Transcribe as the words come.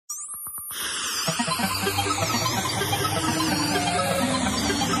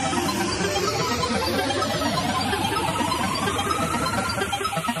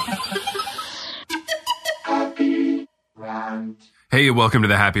Hey, welcome to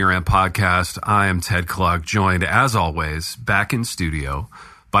the Happy Rant Podcast. I am Ted Klug, joined, as always, back in studio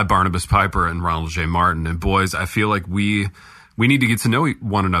by Barnabas Piper and Ronald J. Martin. And boys, I feel like we need to get to know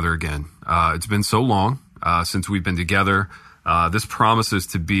one another again. It's been so long since we've been together. This promises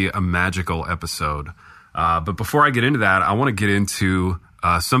to be a magical episode. But before I get into that, I want to get into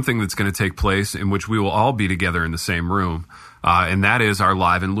something that's going to take place in which we will all be together in the same room. And that is our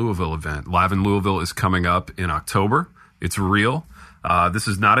Live in Louisville event. Live in Louisville is coming up in October. It's real. This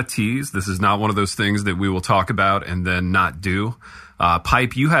is not a tease. This is not one of those things that we will talk about and then not do.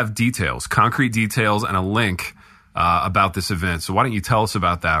 Pipe, you have details, concrete details, and a link about this event. So why don't you tell us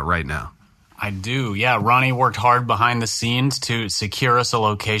about that right now? I do. Yeah, Ronnie worked hard behind the scenes to secure us a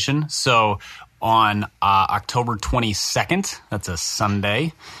location. So on October 22nd, that's a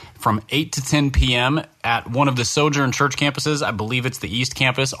Sunday, from 8 to 10 p.m. at one of the Sojourn Church campuses. I believe it's the East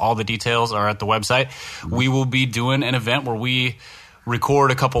Campus. All the details are at the website. We will be doing an event where we record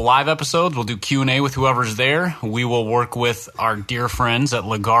a couple live episodes. We'll do Q&A with whoever's there. We will work with our dear friends at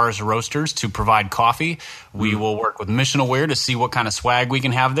Lagar's Roasters to provide coffee. We will work with Mission Aware to see what kind of swag we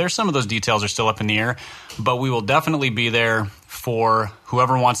can have there. Some of those details are still up in the air, but we will definitely be there for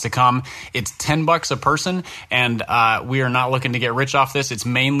whoever wants to come. It's $10 a person, and we are not looking to get rich off this. It's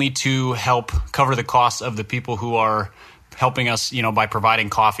mainly to help cover the costs of the people who are helping us, by providing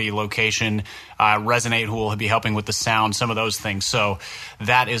coffee, location, Resonate, who will be helping with the sound, some of those things. So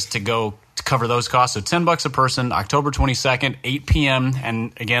that is to cover those costs. So $10 a person, October 22nd, 8 p.m.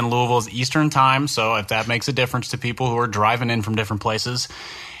 And again, Louisville is Eastern time. So if that makes a difference to people who are driving in from different places.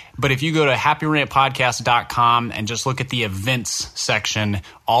 But if you go to happyrantpodcast.com and just look at the events section,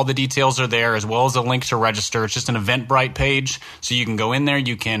 all the details are there, as well as a link to register. It's just an Eventbrite page. So you can go in there,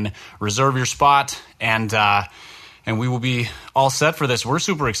 you can reserve your spot, and we will be all set for this. We're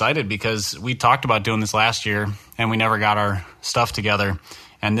super excited because we talked about doing this last year, and we never got our stuff together.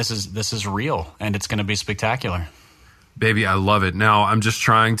 And this is real, and it's going to be spectacular. Baby, I love it. Now, I'm just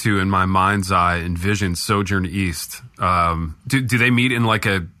trying to, in my mind's eye, envision Sojourn East. Do they meet in like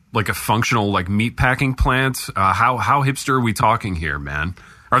a functional meat packing plant? How hipster are we talking here, man?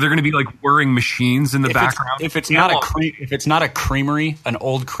 Are there going to be whirring machines in the background? If it's not a creamery, an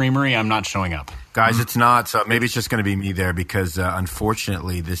old creamery, I'm not showing up. Guys, it's not. So maybe it's just going to be me there because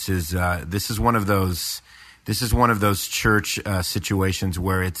unfortunately, this is one of those church situations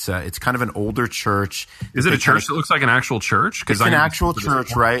where it's kind of an older church. Is it a church that looks like an actual church? It's an actual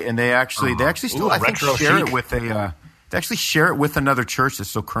church, right? And they actually still I think share it with a. They actually share it with another church that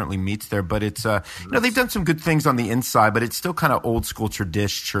still currently meets there, but it's they've done some good things on the inside, but it's still kind of old school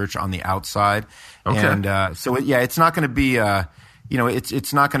tradition church on the outside. Okay. And it's not going to be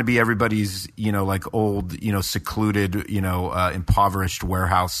it's not going to be everybody's old secluded impoverished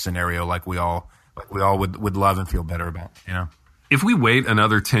warehouse scenario like we all would love and feel better about. If we wait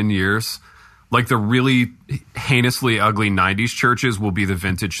another 10 years. The really heinously ugly 90s churches will be the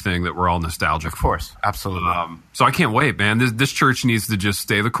vintage thing that we're all nostalgic for. Of course. Absolutely. So I can't wait, man. This church needs to just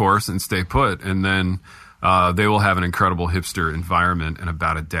stay the course and stay put, and then they will have an incredible hipster environment in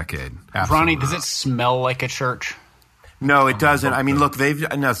about a decade. Absolutely. Ronnie, does it smell like a church? No, it doesn't. I mean, look, so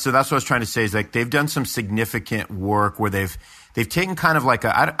that's what I was trying to say is they've done some significant work where they've taken kind of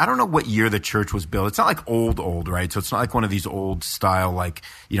I don't know what year the church was built. It's not old, right? So it's not like one of these old style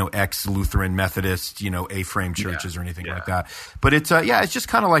ex-Lutheran Methodist, A-frame churches or anything like that. But it's it's just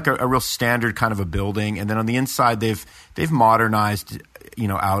kind of like a real standard kind of a building. And then on the inside, they've modernized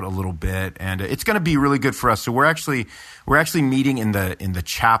out a little bit, and it's going to be really good for us. So we're actually meeting in the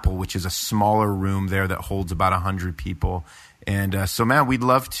chapel, which is a smaller room there that holds about 100 people. And so, man, we'd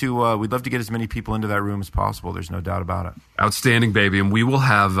love to get as many people into that room as possible. There's no doubt about it. Outstanding, baby. And we will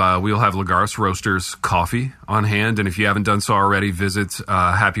have Lagar's Roasters coffee on hand. And if you haven't done so already, visit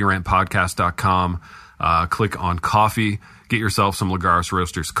happyrantpodcast.com. Click on coffee. Get yourself some Lagar's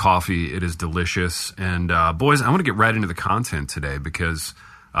Roasters coffee. It is delicious. And boys, I want to get right into the content today because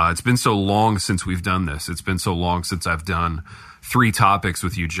it's been so long since we've done this. It's been so long since I've done 3 topics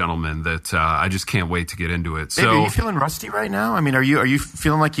with you gentlemen that I just can't wait to get into it. So, are you feeling rusty right now? I mean, are you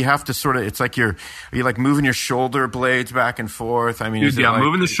feeling like you have to sort of? It's like are you moving your shoulder blades back and forth? I mean, dude,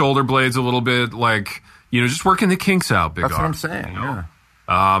 moving the shoulder blades a little bit, just working the kinks out. Big That's R, what I'm saying. Yeah.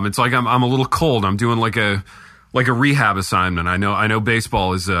 It's like I'm a little cold. I'm doing like a rehab assignment. I know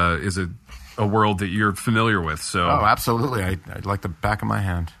baseball is a a world that you're familiar with. So, Oh, absolutely. I'd like the back of my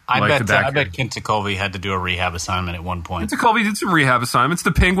hand. I Like bet Kent Colby had to do a rehab assignment at one point. Colby did some rehab assignments.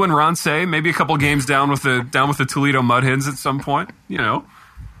 The Penguin, Ronce, maybe a couple games down with the Toledo Mud Hens at some point.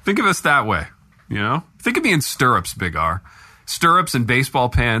 Think of us that way. Think of me in stirrups, Big R. Stirrups and baseball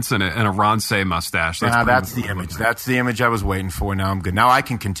pants and a Ronce mustache. That's the image. That's the image I was waiting for. Now I'm good. Now I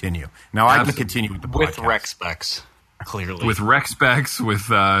can continue. I can continue with the podcast. With rec specs, clearly. With rec specs, with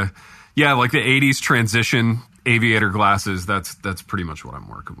like the 80s transition aviator glasses. That's pretty much what I'm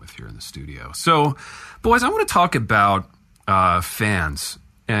working with here in the studio. So, boys, I want to talk about fans.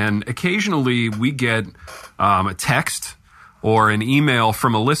 And occasionally we get a text or an email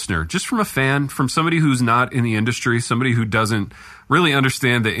from a listener, just from a fan, from somebody who's not in the industry, somebody who doesn't really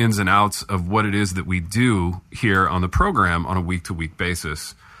understand the ins and outs of what it is that we do here on the program on a week-to-week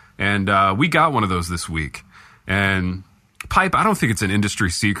basis. And we got one of those this week. And Pipe, I don't think it's an industry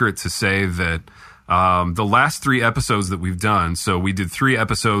secret to say that the last 3 episodes that we've done, so we did 3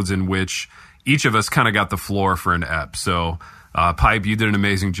 episodes in which each of us kind of got the floor for an ep. So Pipe, you did an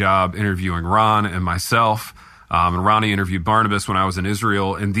amazing job interviewing Ron and myself. And Ronnie interviewed Barnabas when I was in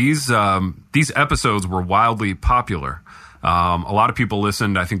Israel. And these episodes were wildly popular. A lot of people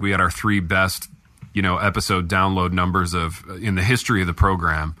listened. I think we had our 3 best, episode download numbers in the history of the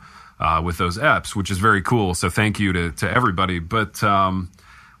program with those eps, which is very cool. So thank you to everybody. But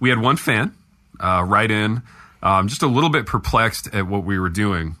we had one fan write in, just a little bit perplexed at what we were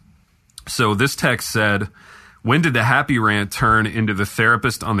doing. So this text said, "When did the Happy Rant turn into the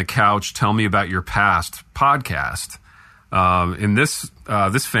Therapist on the Couch Tell Me About Your Past podcast?" And this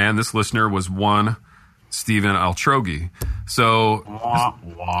listener was one Stephen Altrogi. So,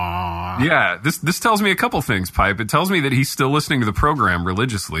 yeah, this tells me a couple things, Pipe. It tells me that he's still listening to the program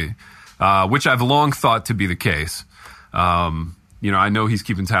religiously, which I've long thought to be the case. I know he's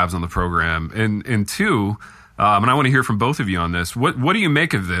keeping tabs on the program. And 2, and I want to hear from both of you on this. What do you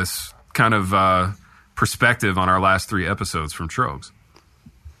make of this kind of perspective on our last 3 episodes from Trogs?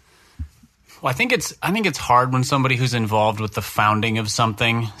 Well, I think it's hard when somebody who's involved with the founding of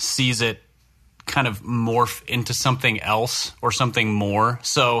something sees it kind of morph into something else or something more.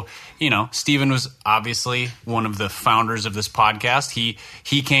 So, Stephen was obviously one of the founders of this podcast.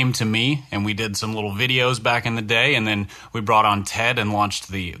 He came to me and we did some little videos back in the day, and then we brought on Ted and launched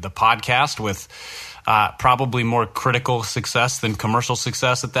the podcast with probably more critical success than commercial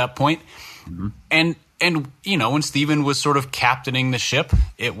success at that point. Mm-hmm. And when Stephen was sort of captaining the ship,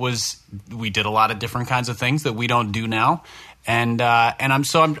 we did a lot of different kinds of things that we don't do now. And I'm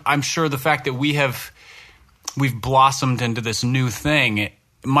sure the fact that we've blossomed into this new thing, it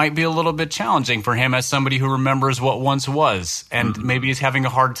might be a little bit challenging for him as somebody who remembers what once was, and maybe is having a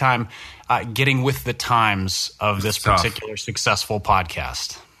hard time getting with the times of this particular successful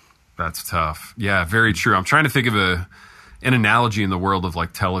podcast. That's tough. Yeah, very true. I'm trying to think of an analogy in the world of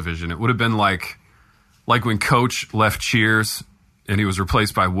like television. It would have been like when Coach left Cheers and he was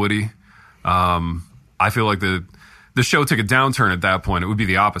replaced by Woody. I feel like the show took a downturn at that point. It would be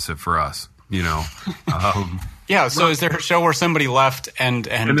the opposite for us, Yeah. So is there a show where somebody left and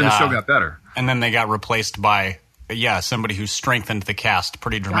then the show got better, and then they got replaced by somebody who strengthened the cast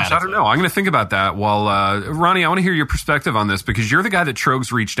pretty dramatically? Gosh, I don't know. I'm going to think about that. While Ronnie, I want to hear your perspective on this because you're the guy that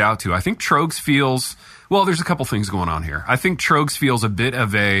Trogs reached out to. I think Trogs feels there's a couple things going on here. I think Trogs feels a bit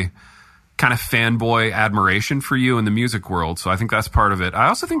of a kind of fanboy admiration for you in the music world. So I think that's part of it. I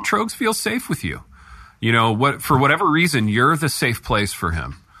also think Trogs feels safe with you. For whatever reason, you're the safe place for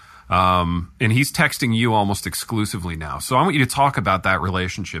him. And he's texting you almost exclusively now. So I want you to talk about that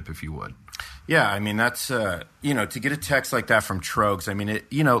relationship, if you would. Yeah, I mean, that's, to get a text like that from Trogs, I mean,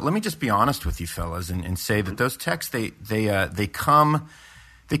 let me just be honest with you fellas and say that those texts, they come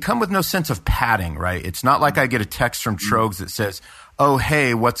with no sense of padding, right? It's not like I get a text from Trogs that says, "Oh,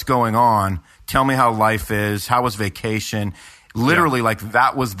 hey, what's going on? Tell me how life is. How was vacation?" Literally, like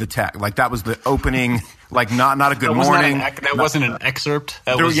that was the text. Like that was the opening. Like not a good morning. That wasn't an excerpt.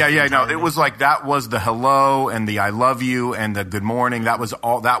 No. It was like that was the hello and the I love you and the good morning. That was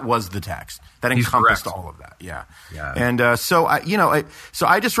all. That was the text that encompassed all of that. Yeah. And so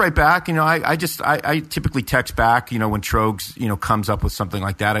I just write back. I typically text back. When Trogs comes up with something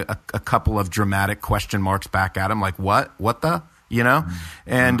like that, a couple of dramatic question marks back at him, like what the.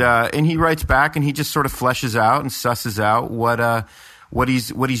 And he writes back and he just sort of fleshes out and susses out what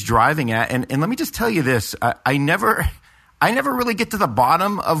he's driving at. And let me just tell you this, I never really get to the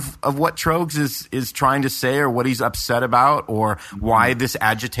bottom of what Trogs is trying to say or what he's upset about or why this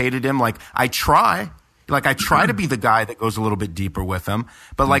agitated him. Like I try, Like, I try to be the guy that goes a little bit deeper with him,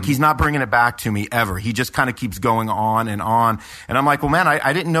 but like, he's not bringing it back to me ever. He just kind of keeps going on. And I'm like, well, man,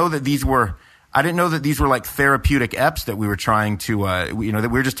 I didn't know that these were like therapeutic eps that we were trying to, that we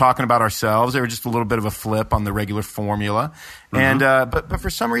were just talking about ourselves. They were just a little bit of a flip on the regular formula. And, but for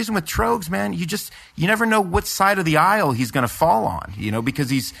some reason with Trogs, man, you never know what side of the aisle he's going to fall on, because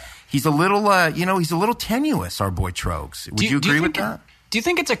he's a little, he's a little tenuous, our boy Trogs. Would you agree with that? Do you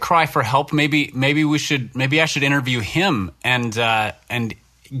think it's a cry for help? Maybe I should interview him and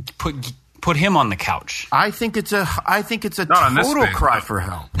put him on the couch. I think it's a total cry for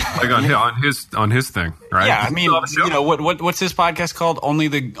help. Like on his thing, right? Yeah, I mean, what's his podcast called? Only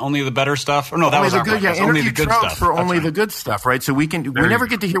the better stuff? Or no, that only was the our good. podcast. Yeah, Only the good Trogs stuff for only the good stuff, right? So we never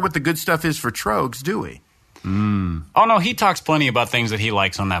get to hear what the good stuff is for Trogs, do we? Oh no, he talks plenty about things that he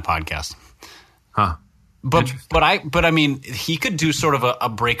likes on that podcast. Huh. But I mean, he could do sort of a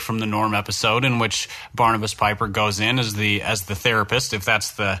break from the norm episode in which Barnabas Piper goes in as the therapist, if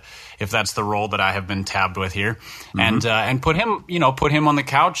that's the role that I have been tabbed with here, and put him on the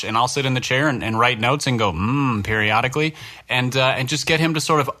couch, and I'll sit in the chair and write notes and go periodically, and just get him to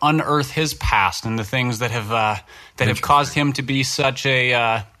sort of unearth his past and the things that have caused him to be such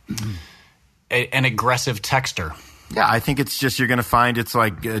an aggressive texter. Yeah, I think it's just, you're going to find it's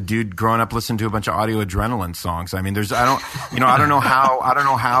like a dude growing up listening to a bunch of Audio Adrenaline songs. I mean, I don't know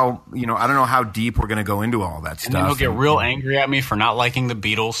how deep we're going to go into all that stuff. And then he'll get real angry at me for not liking the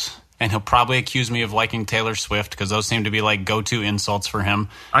Beatles, and he'll probably accuse me of liking Taylor Swift, because those seem to be like go-to insults for him.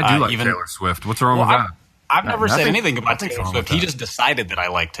 I do like Taylor Swift. What's wrong with that? I've never said anything about Taylor Swift. He just decided that I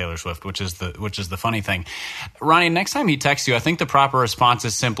like Taylor Swift, which is the funny thing. Ronnie, next time he texts you, I think the proper response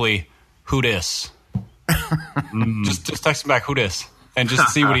is simply, "Who dis?" Just text him back, "Who dis?" and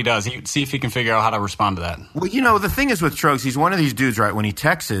just see what he does. See if he can figure out how to respond to that. Well, the thing is with Trogs, he's one of these dudes, right? When he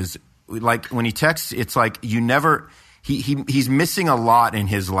texts, it's like you never. He's missing a lot in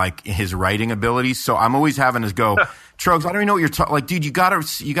his writing abilities. So I'm always having to go, Trogs, I don't even know what you're talking. Like, dude, you gotta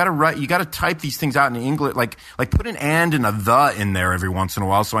write, you gotta type these things out in English. Like put an and and a the in there every once in a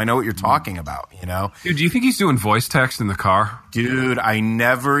while, so I know what you're talking about. Dude, do you think he's doing voice text in the car? Dude, I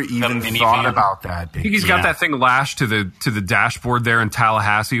never even thought about that. I think he's got that thing lashed to the dashboard there in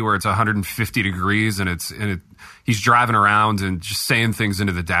Tallahassee, where it's 150 degrees, and he's driving around and just saying things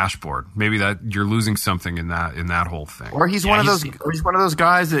into the dashboard. Maybe that you're losing something in that whole thing. Or he's one of those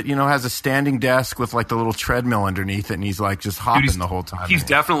guys that has a standing desk with like the little treadmill underneath it, and he's like just hopping the whole time. He's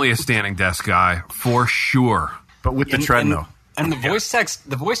definitely a standing desk guy for sure, but with the treadmill. And the voice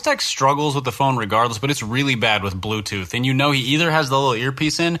text struggles with the phone regardless, but it's really bad with Bluetooth. And he either has the little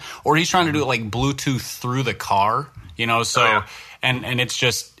earpiece in, or he's trying to do it like Bluetooth through the car. And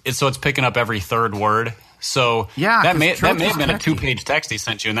it's picking up every third word. So that may have been a 2-page text he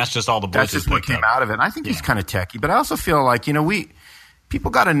sent you, and that's just all the Bluetooth. That's just what came out of it. And I think he's kind of techie, but I also feel like people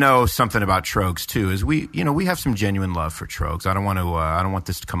got to know something about Trogs too. Is we have some genuine love for Trogs. I don't want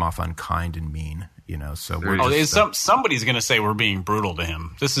this to come off unkind and mean. Somebody's going to say we're being brutal to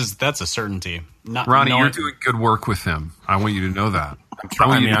him. That's a certainty. Ronnie, you're doing good work with him. I want you to know that. I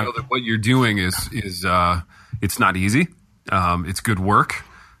want you to know that what you're doing is it's not easy. It's good work.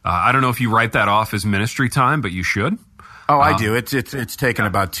 I don't know if you write that off as ministry time, but you should. Oh, I do. It's taken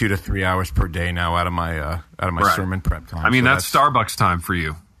about 2 to 3 hours per day now out of my sermon prep time. I mean, that's Starbucks time for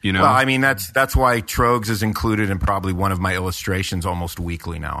you. Well, I mean, that's why Trogs is included in probably one of my illustrations almost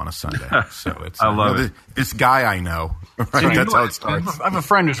weekly now on a Sunday. So it's I love it. This guy I know. Right? That's how it starts. I have a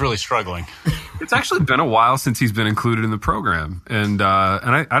friend who's really struggling. It's actually been a while since he's been included in the program, and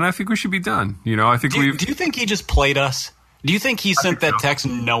I think we should be done. I think do you think he just played us? Do you think he sent that text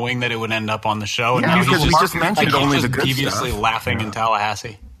knowing that it would end up on the show? And yeah, because he just mentioned only the good deviously stuff. laughing in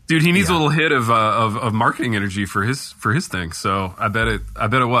Tallahassee. Dude, he needs a little hit of marketing energy for his thing. So I bet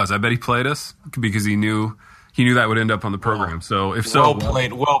it was. I bet he played us because he knew that would end up on the program. So if so,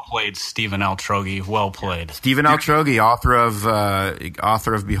 well played, Stephen L. Trogi. Well played, Stephen L. Trogi,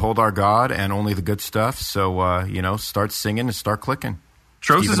 author of Behold Our God and Only the Good Stuff. So start singing and start clicking.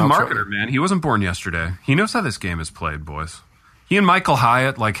 Trogs is a marketer, man. He wasn't born yesterday. He knows how this game is played, boys. He and Michael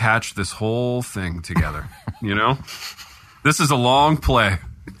Hyatt hatched this whole thing together. This is a long play.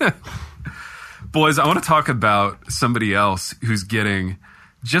 Boys, I want to talk about somebody else who's getting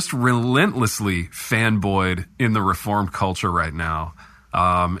just relentlessly fanboyed in the Reformed culture right now.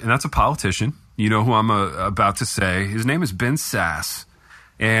 And that's a politician. You know who I'm about to say. His name is Ben Sasse.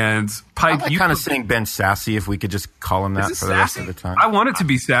 And Pike, I'm kind of saying Ben Sassy, if we could just call him that for the rest of the time. I want it to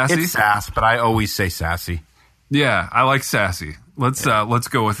be Sassy. It's Sass, but I always say Sassy. Yeah, I like Sassy. Let's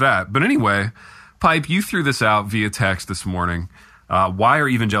go with that. But anyway, Pipe, you threw this out via text this morning. Why are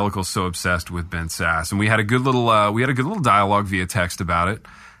evangelicals so obsessed with Ben Sasse? And we had a good little dialogue via text about it.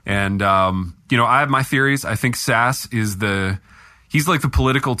 And I have my theories. I think Sasse he's like the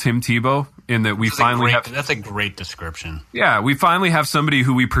political Tim Tebow in that that's a great description. Yeah, we finally have somebody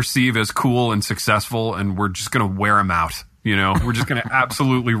who we perceive as cool and successful, and we're just going to wear him out. We're just going to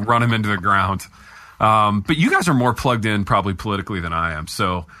absolutely run him into the ground. But you guys are more plugged in probably politically than I am.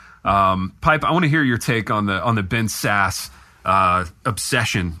 So, Pipe, I want to hear your take on the Ben Sasse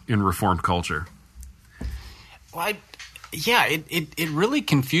obsession in Reformed culture. Well, it really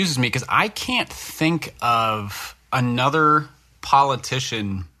confuses me because I can't think of another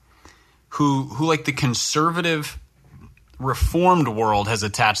politician who like the conservative Reformed world has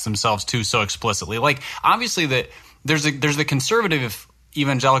attached themselves to so explicitly. Like, obviously there's the conservative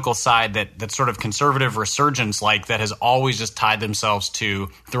evangelical side that sort of conservative resurgence that has always just tied themselves to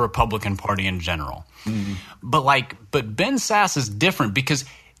the Republican Party in general. Mm-hmm. But Ben Sasse is different because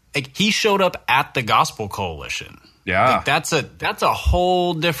he showed up at the Gospel Coalition. Yeah, that's a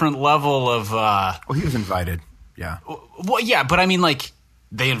whole different level of. Well, he was invited. Yeah. Well, yeah, but I mean,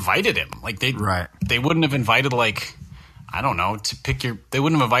 they invited him. They wouldn't have invited I don't know, they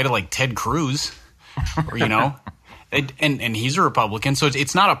wouldn't have invited Ted Cruz, or and he's a Republican, so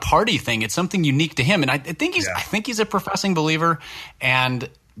it's not a party thing. It's something unique to him, and I think he's a professing believer, and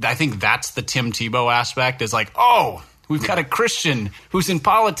I think that's the Tim Tebow aspect. Is we've got a Christian who's in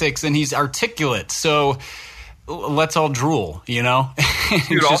politics and he's articulate, so let's all drool, Dude,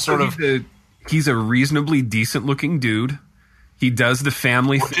 just sort of. He's a reasonably decent looking dude. He does the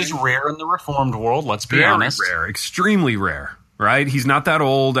family thing. Which is rare in the Reformed world, let's be honest. Very rare, extremely rare, right? He's not that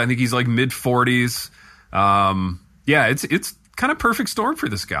old. I think he's mid 40s. It's kind of perfect storm for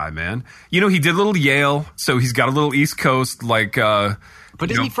this guy, man. He did a little Yale, so he's got a little East Coast But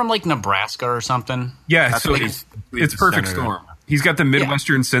isn't he from Nebraska or something? Yeah, so it's perfect storm. He's got the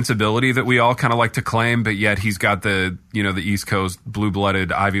Midwestern sensibility that we all kind of like to claim, but yet he's got the the East Coast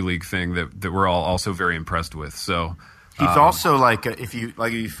blue-blooded Ivy League thing that we're all also very impressed with. So he's also if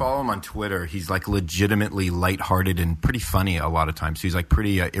you follow him on Twitter, he's legitimately lighthearted and pretty funny a lot of times. So he's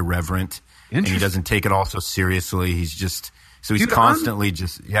pretty irreverent, and he doesn't take it all so seriously. He's just he's constantly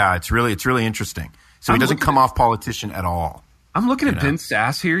it's really interesting. So he doesn't come off politician at all. I'm looking at Ben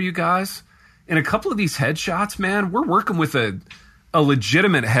Sasse here, you guys. In a couple of these headshots, man, we're working with a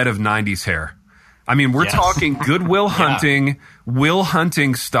legitimate head of 90s hair. I mean, we're talking Goodwill Hunting, Will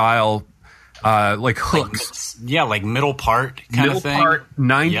Hunting style, hooks. Middle part kind of thing. Middle part,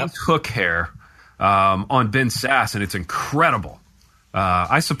 90s hook hair on Ben Sasse, and it's incredible.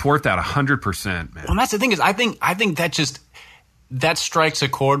 I support that 100%, man. Well, that's the thing is I think that strikes a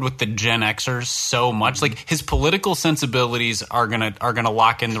chord with the Gen Xers so much. His political sensibilities are gonna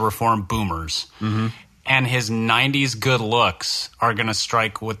lock in the Reform boomers, and his '90s good looks are gonna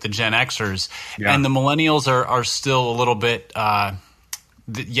strike with the Gen Xers, and the millennials are still a little bit the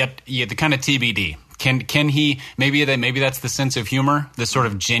kind of TBD. Can he maybe that's the sense of humor, the sort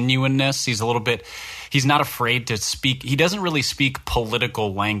of genuineness. He's not afraid to speak. He doesn't really speak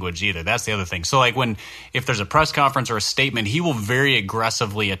political language either. That's the other thing. So if there's a press conference or a statement, he will very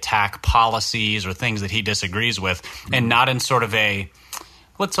aggressively attack policies or things that he disagrees with, and not in sort of a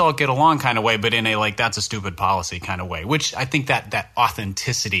let's all get along kind of way, but in a that's a stupid policy kind of way, which I think that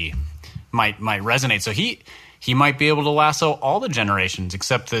authenticity might resonate. So he might be able to lasso all the generations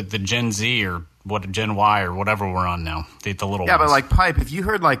except the Gen Z or Gen Y or whatever we're on now, the little ones. But Pipe, if you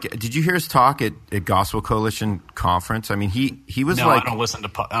heard did you hear his talk at Gospel Coalition conference? I mean, he was I don't listen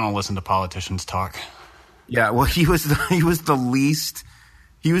to politicians talk. Yeah, well, he was the least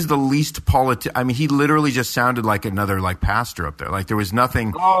I mean, he literally just sounded like another pastor up there. There was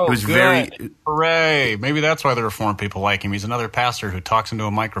nothing. Oh, it was good. very Hooray! Maybe that's why the Reformed people like him. He's another pastor who talks into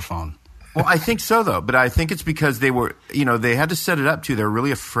a microphone. Well, I think so though, but I think it's because they were, they had to set it up too. They're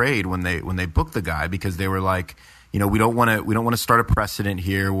really afraid when they booked the guy because they were we don't want to start a precedent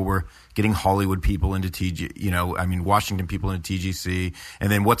here where we're getting Hollywood people into Washington people into TGC,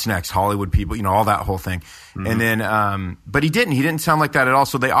 and then what's next? Hollywood people, all that whole thing. Mm-hmm. And then, but he didn't sound like that at all.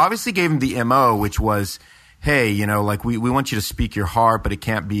 So they obviously gave him the MO, which was, hey, we want you to speak your heart, but it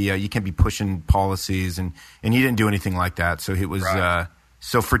can't be, you can't be pushing policies, and he didn't do anything like that. So it was, right.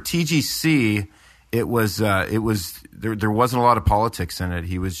 So for TGC, it was there wasn't a lot of politics in it.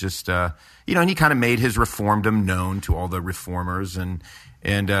 He was just and he kind of made his reformdom known to all the reformers, and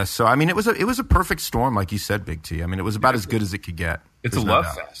so I mean it was a perfect storm, like you said, Big T. I mean it was about as good as it could get. It's a love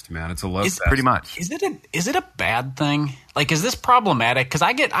fest, man. It's a love fest, pretty much. Is it a bad thing? Is this problematic? Because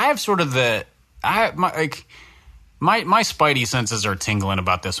I have sort of my spidey senses are tingling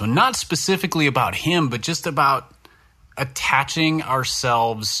about this one. Not specifically about him, but just about attaching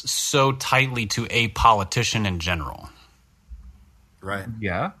ourselves so tightly to a politician in general. Right.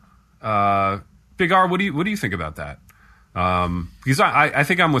 Yeah. Big R, what do you think about that? Because I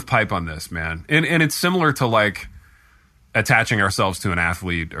think I'm with Pipe on this, man. And it's similar to like attaching ourselves to an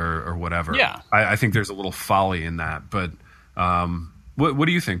athlete or whatever. Yeah. I think there's a little folly in that. But what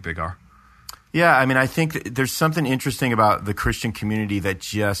do you think, Big R? Yeah, I mean, I think there's something interesting about the Christian community that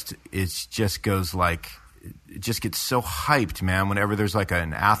just goes like, it just gets so hyped, man, whenever there's like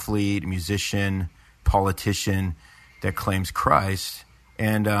an athlete, musician, politician that claims Christ.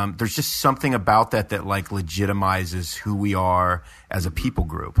 And there's just something about that like legitimizes who we are as a people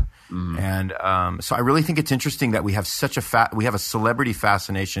group. And so I really think it's interesting that we have we have a celebrity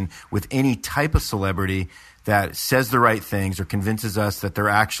fascination with any type of celebrity that says the right things or convinces us that they're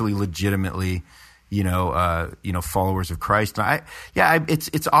actually legitimately, followers of Christ. And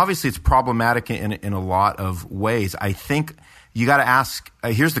it's obviously it's problematic in a lot of ways. I think you got to ask.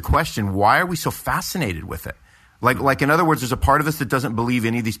 Here's the question: why are we so fascinated with it? Like in other words, there's a part of us that doesn't believe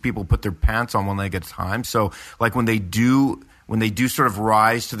any of these people put their pants on one leg at a time. So like when they do sort of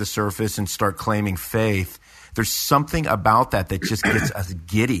rise to the surface and start claiming faith, there's something about that just gets us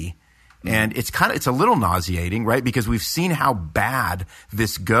giddy. And it's a little nauseating, right? Because we've seen how bad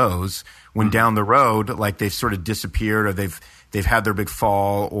this goes when down the road, like they've sort of disappeared or they've had their big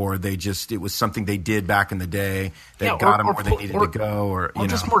fall, or it was something they did back in the day that got them where they needed to go, or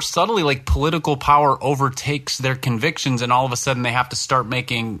just more subtly, like political power overtakes their convictions, and all of a sudden they have to start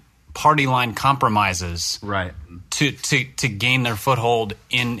making party line compromises, right, to gain their foothold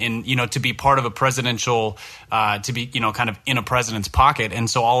in to be part of a presidential, to be kind of in a president's pocket. And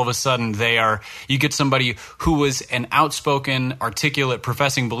so all of a sudden you get somebody who was an outspoken, articulate,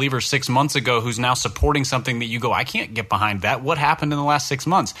 professing believer 6 months ago who's now supporting something that you go, I can't get behind that. What happened in the last 6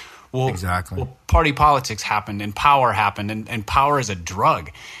 months? Well, exactly. Well, party politics happened and power happened, and power is a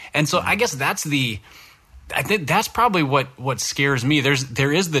drug. And so I guess I think that's probably what scares me. There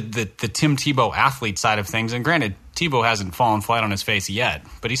is the Tim Tebow athlete side of things, and granted, Tebow hasn't fallen flat on his face yet,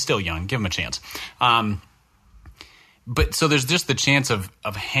 but he's still young. Give him a chance. But so there's just the chance of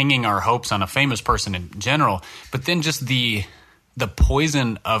hanging our hopes on a famous person in general, but then just the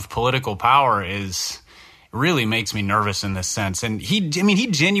poison of political power really makes me nervous in this sense. And he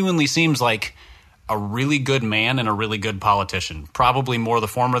genuinely seems like a really good man and a really good politician. Probably more the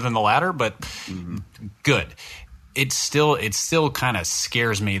former than the latter, but good. It still kind of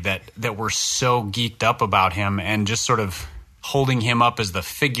scares me that we're so geeked up about him and just sort of holding him up as the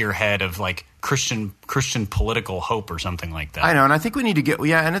figurehead of like Christian political hope or something like that. I know, and I think we need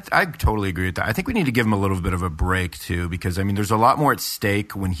to I totally agree with that. I think we need to give him a little bit of a break too, because I mean, there's a lot more at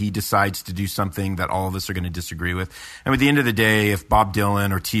stake when he decides to do something that all of us are going to disagree with. And at the end of the day, if Bob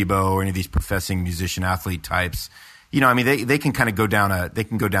Dylan or Tebow or any of these professing musician athlete types, they can kind of go down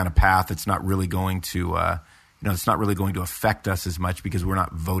a path that's not really going to it's not really going to affect us as much because we're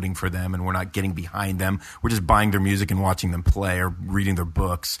not voting for them and we're not getting behind them. We're just buying their music and watching them play or reading their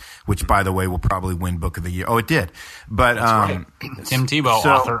books, which, by the way, will probably win Book of the Year. Oh, it did. But that's right. Tim Tebow,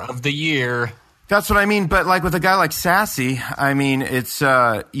 Author of the Year. That's what I mean. But like with a guy like Sasse, I mean, it's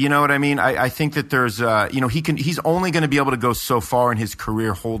you know what I mean. I think that there's he's only going to be able to go so far in his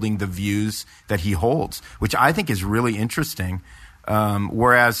career holding the views that he holds, which I think is really interesting.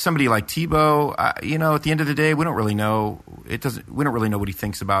 Whereas somebody like Tebow, at the end of the day, we don't really know what he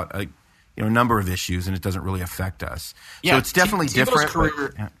thinks about a number of issues, and it doesn't really affect us. Yeah, so it's definitely different.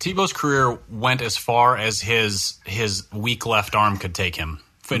 Tebow's career went as far as his weak left arm could take him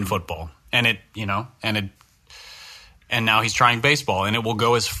in football, and now he's trying baseball, and it will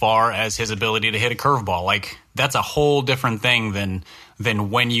go as far as his ability to hit a curveball. Like, that's a whole different thing than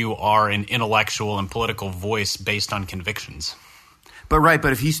when you are an intellectual and political voice based on convictions.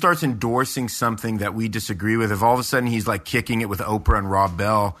 But if he starts endorsing something that we disagree with, if all of a sudden he's like kicking it with Oprah and Rob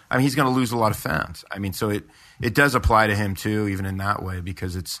Bell, I mean, he's going to lose a lot of fans. I mean, so it does apply to him too, even in that way,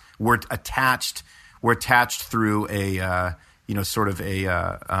 because we're attached through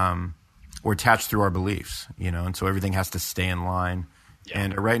we're attached through our beliefs, and so everything has to stay in line. Yeah.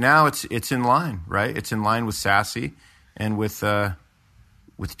 And right now it's in line, right? It's in line with Sasse and with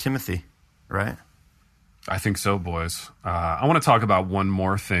Timothy, right? I think so, boys. I want to talk about one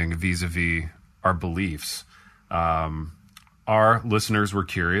more thing vis-a-vis our beliefs. Our listeners were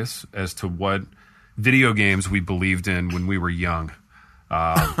curious as to what video games we believed in when we were young.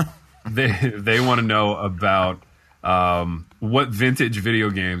 They want to know about what vintage video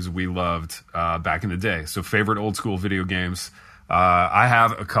games we loved back in the day. So favorite old school video games. I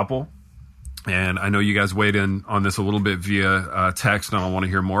have a couple, and I know you guys weighed in on this a little bit via text, and I want to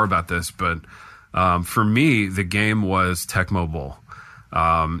hear more about this, but For me, the game was Tecmo Bowl.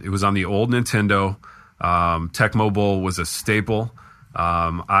 It was on the old Nintendo. Tecmo Bowl was a staple.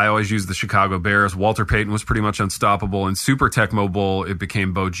 I always used the Chicago Bears. Walter Payton was pretty much unstoppable. In Super Tecmo Bowl, it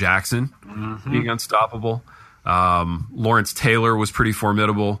became Bo Jackson being unstoppable. Lawrence Taylor was pretty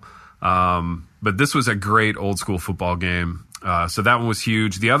formidable. But this was a great old school football game. So that one was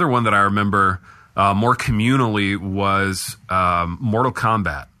huge. The other one that I remember more communally was Mortal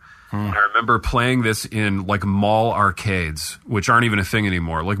Kombat. I remember playing this in like mall arcades, which aren't even a thing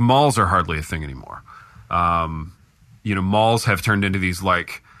anymore. Like malls are hardly a thing anymore. Malls have turned into these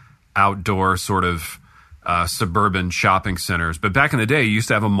like outdoor sort of suburban shopping centers. But back in the day, you used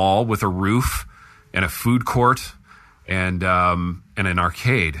to have a mall with a roof and a food court and an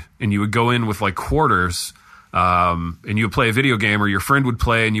arcade. And you would go in with like quarters and you would play a video game, or your friend would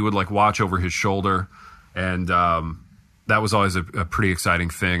play and you would like watch over his shoulder. And that was always a pretty exciting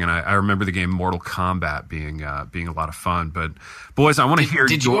thing. And I remember the game Mortal Kombat being a lot of fun. But boys, I want to hear.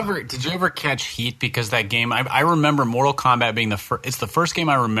 Did you ever catch heat because that game? I remember Mortal Kombat being it's the first game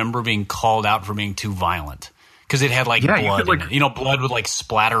I remember being called out for being too violent because it had like blood. In it. Blood would like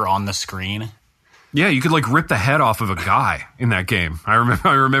splatter on the screen. Yeah, you could like rip the head off of a guy in that game. I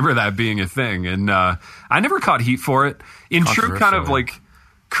remember that being a thing, and I never caught heat for it. In true kind of like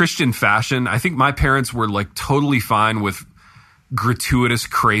Christian fashion, I think my parents were like totally fine with gratuitous,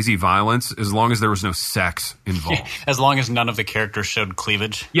 crazy violence as long as there was no sex involved. Yeah, as long as none of the characters showed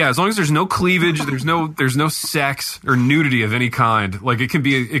cleavage. Yeah, as long as there's no cleavage, there's no sex or nudity of any kind. Like it can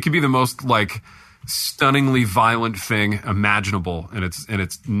be the most like stunningly violent thing imaginable, and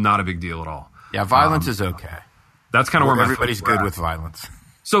it's not a big deal at all. Yeah, violence is okay. That's kind of where everybody's good with violence.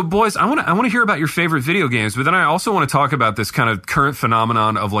 So, boys, I want to hear about your favorite video games, but then I also want to talk about this kind of current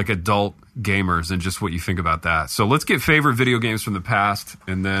phenomenon of like adult gamers and just what you think about that. So let's get favorite video games from the past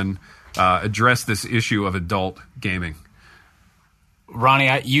and then address this issue of adult gaming.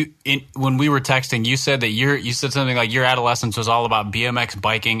 Ronnie, when we were texting, you said that you said something like your adolescence was all about BMX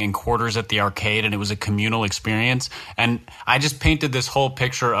biking and quarters at the arcade, and it was a communal experience. And I just painted this whole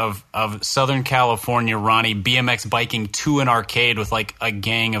picture of Southern California Ronnie BMX biking to an arcade with like a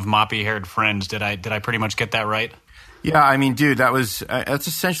gang of moppy-haired friends. Did I pretty much get that right? Yeah, I mean, dude, that's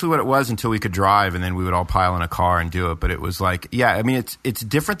essentially what it was until we could drive, and then we would all pile in a car and do it. But it was like, yeah, I mean, it's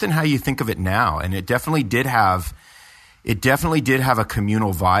different than how you think of it now, and it definitely did have a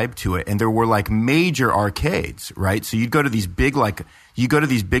communal vibe to it. And there were like major arcades, right? So you'd go to these big like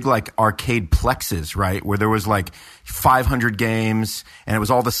arcade plexes, right? Where there was like 500 games and it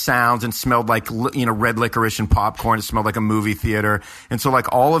was all the sounds and smelled like, red licorice and popcorn. It smelled like a movie theater. And so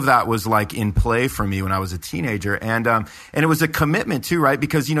like all of that was like in play for me when I was a teenager. And it was a commitment too, right?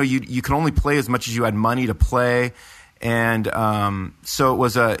 Because, you can only play as much as you had money to play. And so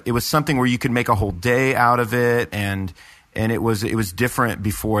it was something where you could make a whole day out of it, and it was different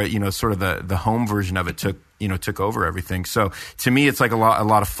before it, sort of the home version of it took over everything. So to me, it's like a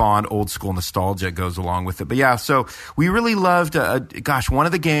lot of fond old school nostalgia goes along with it. But yeah, so we really loved. One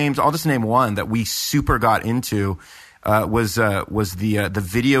of the games, I'll just name one that we super got into was the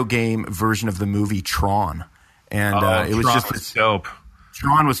video game version of the movie Tron, and it was just dope.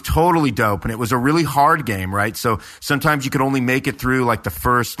 Tron was totally dope, and it was a really hard game, right? So sometimes you could only make it through like the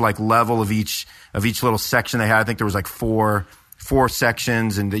first like level of each little section they had. I think there was like four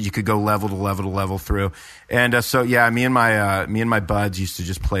sections, and that you could go level to level to level through. And so yeah, me and my buds used to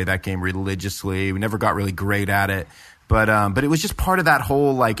just play that game religiously. We never got really great at it, but it was just part of that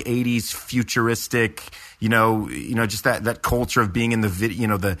whole like 80s futuristic, just that culture of being in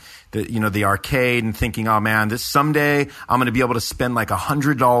the arcade and thinking, oh man, this someday I'm going to be able to spend like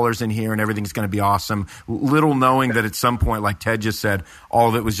 $100 in here and everything's going to be awesome. Little knowing that at some point, like Ted just said, all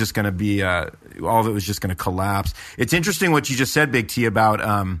of it was just going to collapse. It's interesting what you just said, Big T, about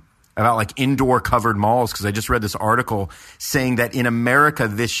like indoor covered malls, because I just read this article saying that in America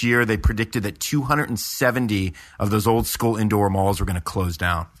this year they predicted that 270 of those old school indoor malls were going to close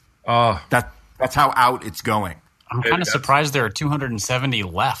down. That's how out it's going. I'm kind of surprised there are 270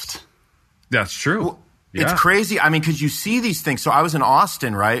 left. That's true. Well, it's crazy. I mean, because you see these things. So I was in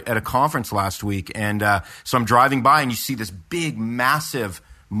Austin, right, at a conference last week, and so I'm driving by, and you see this big, massive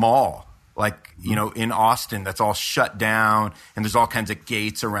mall, like, in Austin that's all shut down, and there's all kinds of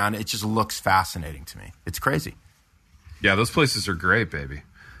gates around it. It just looks fascinating to me. It's crazy. Yeah, those places are great, baby.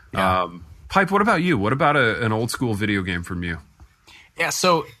 Yeah. Pipe, what about you? What about an old school video game from you? Yeah,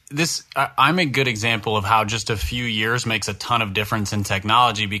 so I'm a good example of how just a few years makes a ton of difference in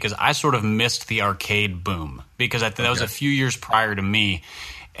technology, because I sort of missed the arcade boom, because that was a few years prior to me.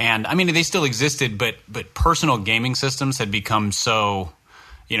 And I mean, they still existed, but personal gaming systems had become so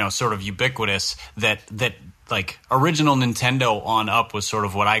sort of ubiquitous that like original Nintendo on up was sort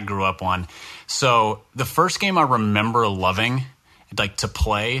of what I grew up on. So the first game I remember loving, like to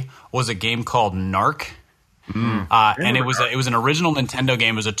play, was a game called Narc. And it was an original Nintendo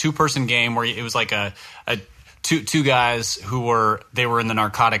game. It was a 2-person game where it was like a two guys who were in the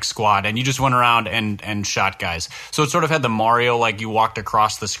narcotics squad, and you just went around and shot guys. So it sort of had the Mario, like you walked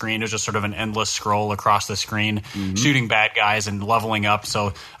across the screen. It was just sort of an endless scroll across the screen, shooting bad guys and leveling up.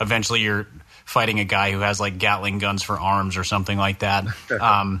 So eventually you're fighting a guy who has like Gatling guns for arms or something like that.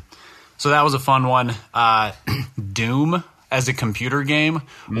 So that was a fun one. Doom as a computer game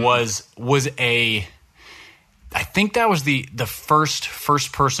was I think that was the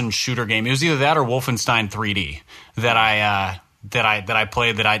first person shooter game. It was either that or Wolfenstein 3D that I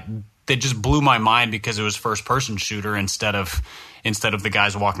played that just blew my mind because it was first person shooter instead of the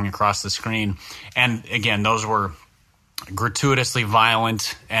guys walking across the screen. And again, those were gratuitously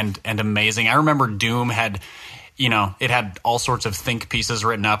violent and amazing. I remember Doom had, it had all sorts of think pieces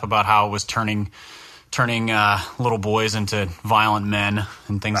written up about how it was turning little boys into violent men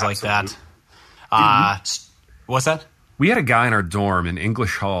and things like that. What's that? We had a guy in our dorm in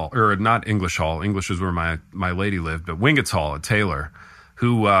English Hall, or not English Hall. English is where my lady lived, but Wingett's Hall at Taylor,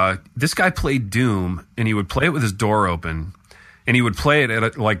 who this guy played Doom, and he would play it with his door open, and he would play it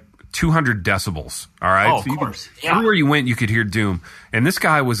at like 200 decibels. All right? Oh, of course. Yeah. Everywhere you went, you could hear Doom. And this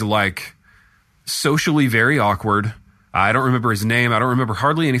guy was like socially very awkward. I don't remember his name. I don't remember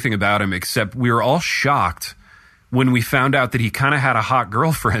hardly anything about him, except we were all shocked when we found out that he kind of had a hot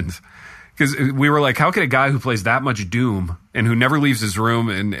girlfriend. Because we were like, how could a guy who plays that much Doom and who never leaves his room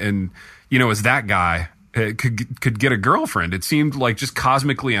and is that guy could get a girlfriend? It seemed like just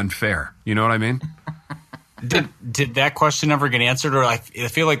cosmically unfair. You know what I mean? Did that question ever get answered? Or I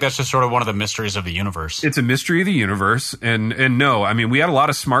feel like that's just sort of one of the mysteries of the universe. It's a mystery of the universe. And no, I mean, we had a lot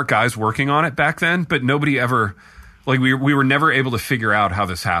of smart guys working on it back then, but nobody ever, like we were never able to figure out how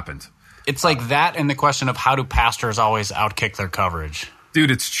this happened. It's like that and the question of how do pastors always outkick their coverage? Dude,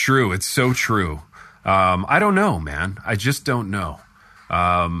 it's true. It's so true. I don't know, man. I just don't know.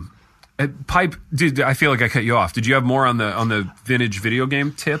 Pipe, I feel like I cut you off. Did you have more on the vintage video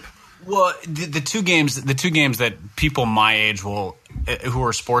game tip? Well, the two games that people my age who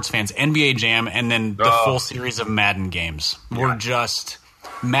are sports fans, NBA Jam and then the full series of Madden games were just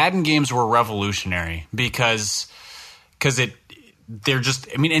Madden games were revolutionary because they're just,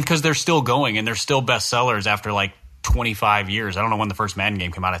 I mean, and because they're still going and they're still bestsellers after like 25 years. I don't know when the first Madden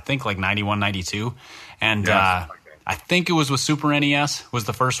game came out. I think like 91, 92. And I think it was with Super NES was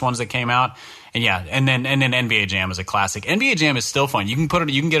the first ones that came out. And and then NBA Jam is a classic. NBA Jam is still fun. You can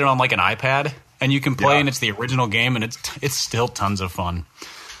get it on like an iPad and you can play and it's the original game and it's still tons of fun.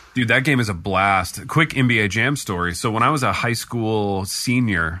 Dude, that game is a blast. Quick NBA Jam story. So when I was a high school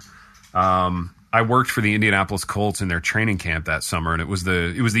senior, I worked for the Indianapolis Colts in their training camp that summer, and it was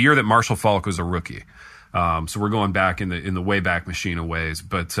the year that Marshall Faulk was a rookie. So we're going back in the Wayback Machine of ways,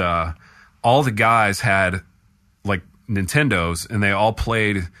 but all the guys had like Nintendos, and they all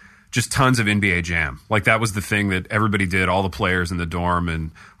played just tons of NBA Jam. Like that was the thing that everybody did. All the players in the dorm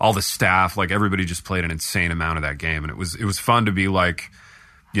and all the staff, like everybody just played an insane amount of that game, and it was fun to be like,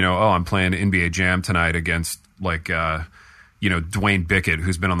 I'm playing NBA Jam tonight against like Dwayne Bickett,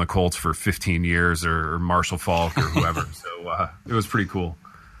 who's been on the Colts for 15 years, or Marshall Faulk or whoever. So it was pretty cool.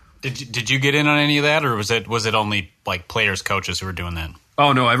 Did you get in on any of that, or was it only like players, coaches who were doing that?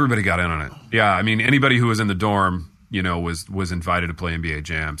 Oh no, everybody got in on it. Yeah, I mean anybody who was in the dorm, was invited to play NBA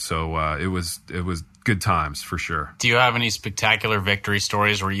Jam. So it was good times for sure. Do you have any spectacular victory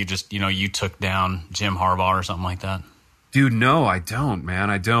stories where you just you took down Jim Harbaugh or something like that? Dude, no, I don't, man.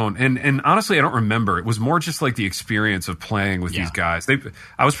 I don't. And honestly, I don't remember. It was more just like the experience of playing with these guys.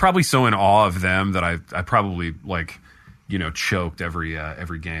 I was probably so in awe of them that I probably like choked every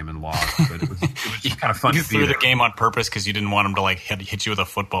game and lost. But it was just kind of fun. You threw the game on purpose because you didn't want them to like hit you with a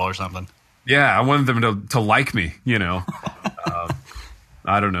football or something. Yeah, I wanted them to like me. I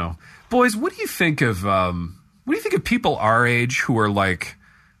don't know, boys. What do you think of people our age who are like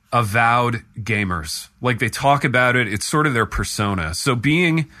avowed gamers? Like they talk about it. It's sort of their persona. So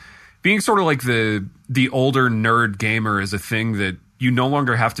being sort of like the older nerd gamer is a thing that you no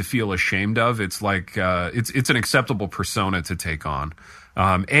longer have to feel ashamed of. It's like it's an acceptable persona to take on.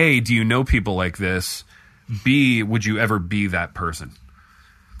 A, do you know people like this? B, would you ever be that person?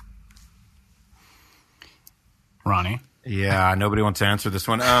 Ronnie? Yeah, nobody wants to answer this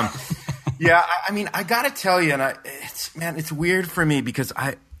one. Yeah, I mean, I got to tell you, and it's weird for me because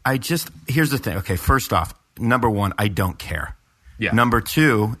I just, here's the thing. Okay, first off, number one, I don't care. Yeah. Number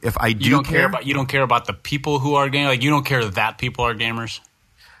two, if I do you don't care about the people who are gamers. Like you don't care that people are gamers.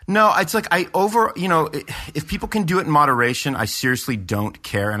 No, it's like if people can do it in moderation, I seriously don't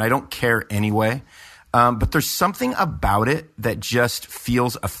care, and I don't care anyway. But there's something about it that just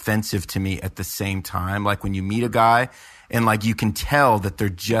feels offensive to me at the same time. Like when you meet a guy and like you can tell that they're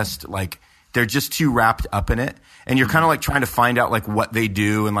just too wrapped up in it. And you're kind of like trying to find out like what they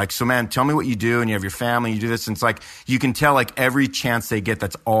do. And like, so man, tell me what you do. And you have your family, you do this. And it's like, you can tell like every chance they get,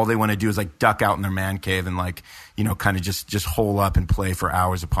 that's all they want to do is like duck out in their man cave and like, kind of just hole up and play for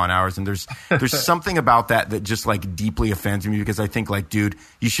hours upon hours. And there's something about that just like deeply offends me, because I think like, dude,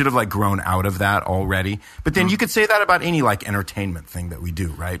 you should have like grown out of that already. But then you could say that about any like entertainment thing that we do,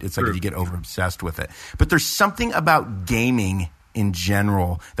 right? It's like if you get over obsessed with it. But there's something about gaming in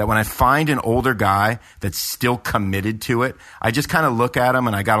general that when I find an older guy that's still committed to it, I just kind of look at him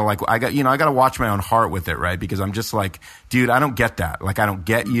and I gotta watch my own heart with it, right? Because I'm just like, dude, I don't get that. Like, I don't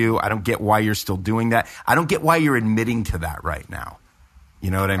get you. I don't get why you're still doing that. I don't get why you're admitting to that right now.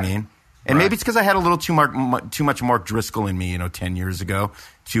 You know what I mean? And maybe it's because I had a little too much Mark Driscoll in me, 10 years ago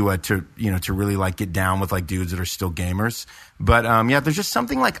to really like get down with like dudes that are still gamers. But there's just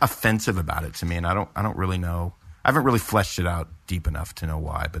something like offensive about it to me, and I don't really know. I haven't really fleshed it out deep enough to know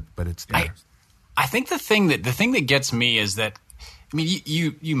why, but it's there. I think the thing that gets me is that, I mean,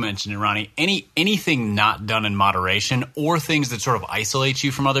 you mentioned it, Ronnie. Anything not done in moderation, or things that sort of isolate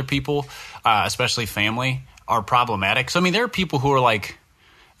you from other people, especially family, are problematic. So I mean, there are people who are like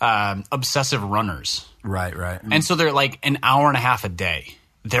obsessive runners, right, and so they're like an hour and a half a day.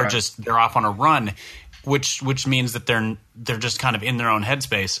 They're they're off on a run, which means that they're just kind of in their own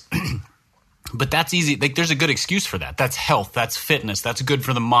headspace. But that's easy. Like, there's a good excuse for that. That's health. That's fitness. That's good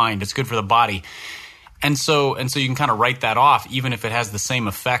for the mind. It's good for the body. And so you can kind of write that off, even if it has the same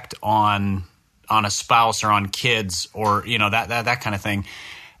effect on a spouse or on kids or, that kind of thing.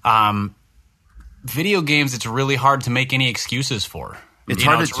 Video games, it's really hard to make any excuses for. It's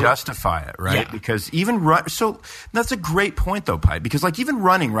hard to justify it, right? Yeah. Because so that's a great point though, Pipe, because like even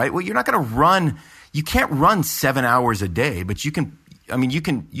running, right? Well, you're not going to run. You can't run 7 hours a day, but you can. I mean, you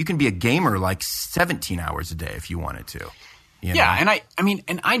can be a gamer like 17 hours a day if you wanted to. Yeah, and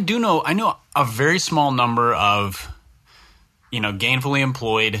I know a very small number of, gainfully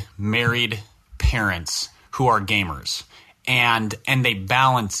employed, married parents who are gamers, and they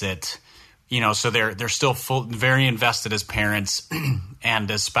balance it, so they're still very invested as parents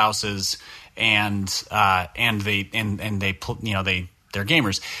and as spouses, and they're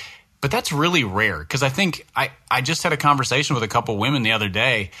gamers. But that's really rare, because I think I just had a conversation with a couple women the other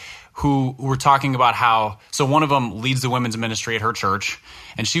day who were talking about how – so one of them leads the women's ministry at her church,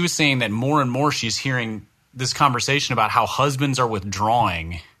 and she was saying that more and more she's hearing this conversation about how husbands are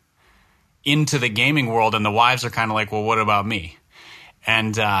withdrawing into the gaming world, and the wives are kind of like, well, what about me?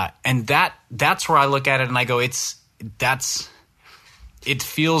 And that's where I look at it and I go, it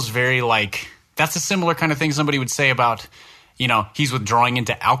feels very like – that's a similar kind of thing somebody would say about – he's withdrawing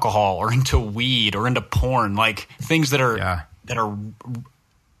into alcohol or into weed or into porn, like things that are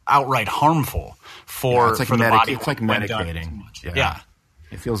outright harmful for the body. It's like medicating. Yeah.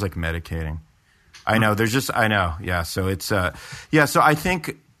 It feels like medicating. I know. Yeah. So it's so I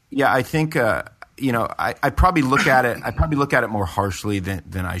think I probably look at it. I probably look at it more harshly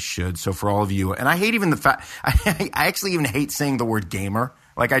than I should. So for all of you, and I hate even the fact. I actually even hate saying the word gamer.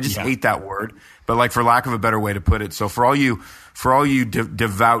 Like, I just hate that word, but like, for lack of a better way to put it. So for all you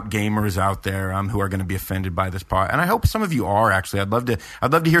devout gamers out there who are going to be offended by this part, and I hope some of you are actually. I'd love to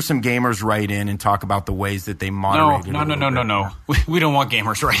hear some gamers write in and talk about the ways that they moderate. No. We don't want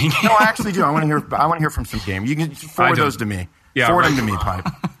gamers writing. No, I actually do. I want to hear from some gamers. You can forward those to me. Yeah, forward them to me, Pipe.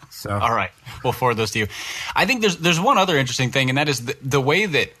 So. All right, we'll forward those to you. I think there's one other interesting thing, and that is the way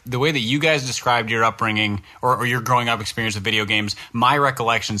that you guys described your upbringing or your growing up experience with video games. My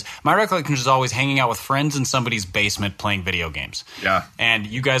recollections is always hanging out with friends in somebody's basement playing video games. Yeah, and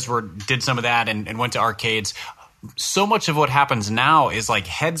you guys did some of that and went to arcades. So much of what happens now is like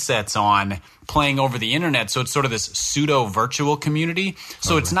headsets on, playing over the internet. So it's sort of this pseudo virtual community.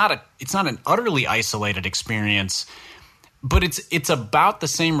 So it's not an utterly isolated experience. But it's about the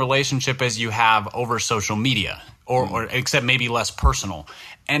same relationship as you have over social media, or except maybe less personal.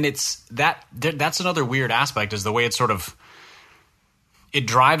 And that's another weird aspect, is the way it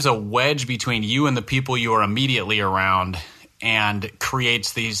drives a wedge between you and the people you are immediately around, and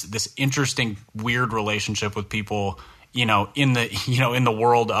creates this interesting weird relationship with people, in the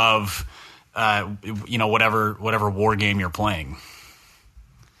world of whatever war game you're playing.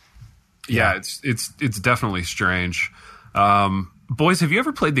 Yeah, it's definitely strange. Boys, have you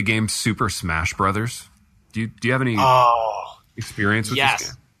ever played the game Super Smash Brothers? Do you have any experience with this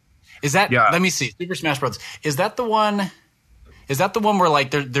game? Is that? Yeah. Let me see. Super Smash Brothers. Is that the one Is that the one where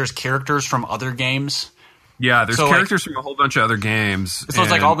like there's characters from other games? Yeah, there's characters from a whole bunch of other games. So it's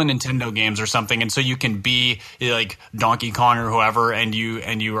like all the Nintendo games or something, and so you can be like Donkey Kong or whoever, and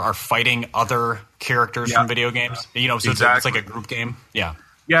you are fighting other characters from video games. So it's like a group game. Yeah.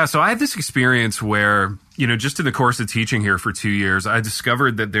 Yeah, so I had this experience where, just in the course of teaching here for 2 years, I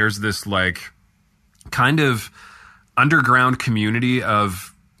discovered that there's this like kind of underground community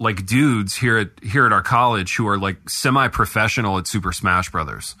of like dudes here at our college who are like semi-professional at Super Smash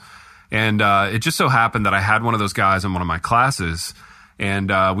Brothers. And it just so happened that I had one of those guys in one of my classes, and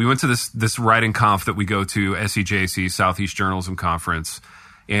we went to this writing conf that we go to, SEJC, Southeast Journalism Conference,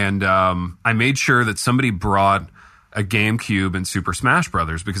 and I made sure that somebody brought a GameCube and Super Smash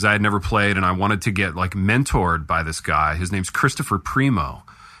Brothers because I had never played, and I wanted to get like mentored by this guy. His name's Christopher Primo,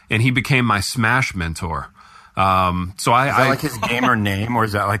 and he became my Smash mentor. So is that like his gamer name, or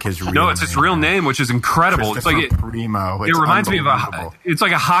is that like his real name? No, it's his real name, which is incredible. It's like Primo. It reminds me of it's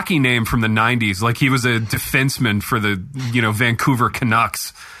like a hockey name from the 90s. Like he was a defenseman for the, Vancouver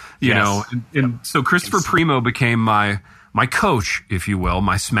Canucks, you know. And so Christopher Primo became my coach, if you will,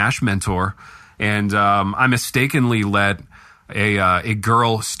 my Smash mentor. And I mistakenly let a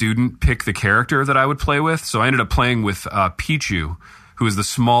girl student pick the character that I would play with. So I ended up playing with Pichu, who is the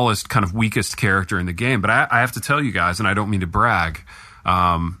smallest, kind of weakest character in the game. But I have to tell you guys, and I don't mean to brag,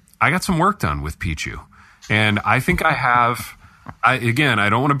 I got some work done with Pichu, and I think I have. Again, I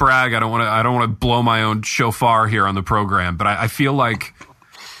don't want to brag. I don't want to blow my own shofar here on the program. But I feel like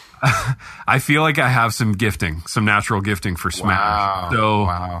I have some natural gifting for Smash.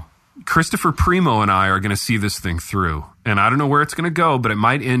 Wow. Christopher Primo and I are going to see this thing through, and I don't know where it's going to go, but it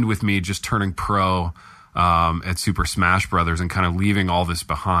might end with me just turning pro at Super Smash Brothers and kind of leaving all this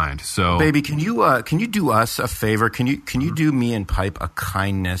behind. So, baby, can you do us a favor? Can you do me and Pipe a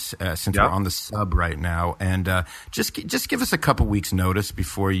kindness since we're on the sub right now, and just give us a couple weeks notice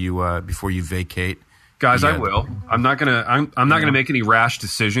before you vacate, guys. I will. I'm not gonna make any rash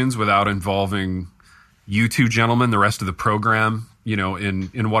decisions without involving you two gentlemen, the rest of the program,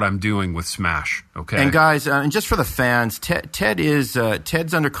 in what I'm doing with Smash. Okay. And guys, and just for the fans,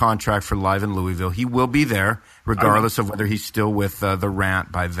 Ted's under contract for Live in Louisville. He will be there regardless of whether he's still with the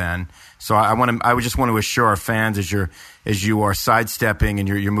Rant by then. So I would just want to assure our fans as you are sidestepping and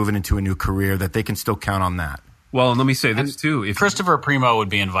you're moving into a new career that they can still count on that. Well, and let me say this too: if Christopher Primo would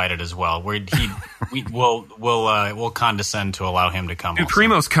be invited as well, where we'll condescend to allow him to come. And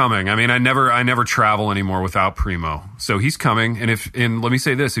Primo's coming. I mean, I never travel anymore without Primo, so he's coming. And let me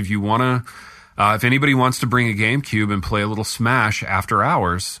say this: if you want to, if anybody wants to bring a GameCube and play a little Smash after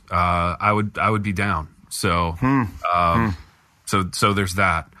hours, I would be down. So, so there's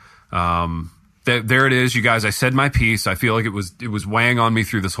that. There it is, you guys. I said my piece. I feel like it was weighing on me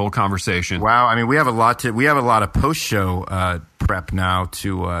through this whole conversation. Wow, I mean, we have a lot of post show prep now.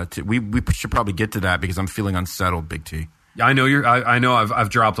 We should probably get to that because I'm feeling unsettled, Big T. I know I know I've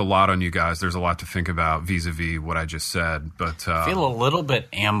dropped a lot on you guys. There's a lot to think about vis-a-vis what I just said, but I feel a little bit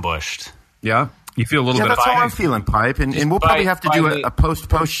ambushed. Yeah. You feel a little bit. That's how I'm feeling, Pipe, and we'll probably have to do a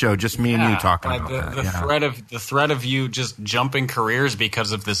post show, just me and you talking about that. The threat of you just jumping careers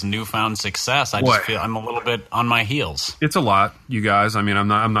because of this newfound success. I just feel I'm a little bit on my heels. It's a lot, you guys. I mean, I'm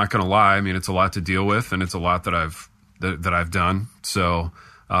not going to lie. I mean, it's a lot to deal with, and it's a lot that I've done. So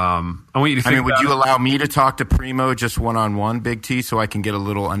I want you to think. Would you allow me to talk to Primo just one-on-one, Big T, so I can get a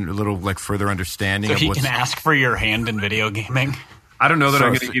little like further understanding? So he can ask for your hand in video gaming. I don't know that I'm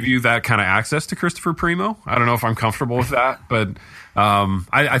going to give you that kind of access to Christopher Primo. I don't know if I'm comfortable with that, but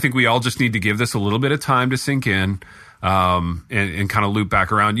I think we all just need to give this a little bit of time to sink in and kind of loop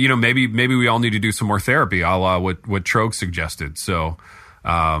back around. Maybe we all need to do some more therapy, a la what Trogue suggested. So,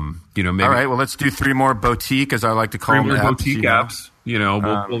 maybe. All right, well, let's do 3 more boutique, as I like to call them. 3 more boutique apps.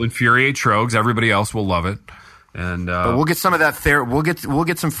 We'll infuriate Trogues. Everybody else will love it. And but we'll get some of that we'll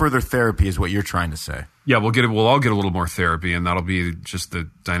get some further therapy, is what you're trying to say. Yeah, we'll all get a little more therapy, and that'll be just the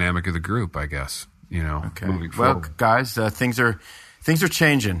dynamic of the group, I guess. Okay. Well, guys, things are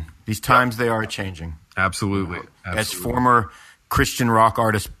changing. These times they are changing. Absolutely. As former Christian rock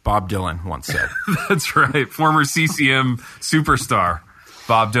artist Bob Dylan once said. That's right. Former CCM superstar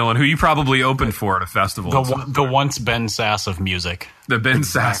Bob Dylan, who you probably opened for at a festival. The once Ben Sasse of music. The Ben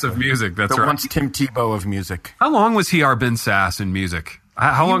Sasse of music. That's right. The once Tim Tebow of music. How long was he our Ben Sasse in music?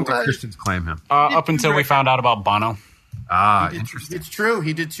 How long did Christians claim him? Up until we found out about Bono. Interesting. It's true.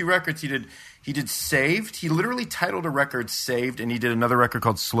 He did 2 records. He did Saved. He literally titled a record Saved, and he did another record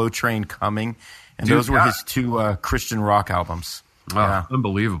called Slow Train Coming. And those were his 2 Christian rock albums. Oh,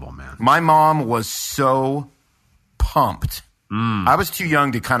 unbelievable, man. My mom was so pumped I was too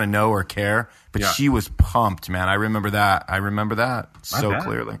young to kind of know or care, but she was pumped, man. I remember that so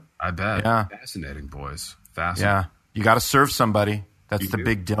clearly. I bet. Yeah. Fascinating, boys. Fascinating. Yeah. You got to serve somebody. That's the do.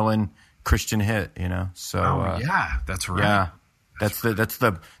 big Dylan Christian hit, you know? So, that's right. Yeah. That's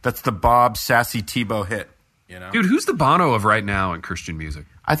the Bob Sasse Tebow hit, you know? Dude, who's the Bono of right now in Christian music?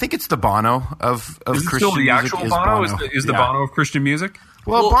 I think it's the Bono of Is it Christian still the music. actual Bono? Is the Bono of Christian music?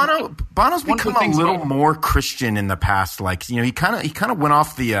 Well, Bono's one of the become a things little about- more Christian in the past. Like, you know, he kind of went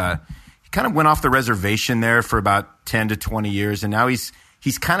off the reservation there for about 10 to 20 years, and now he's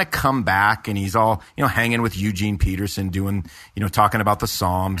kind of come back, and he's all, you know, hanging with Eugene Peterson, doing, you know, talking about the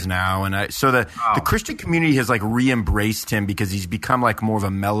Psalms now, and so the Christian community has like re-embraced him because he's become like more of a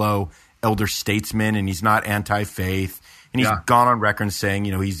mellow elder statesman, and he's not anti-faith. And he's gone on record saying,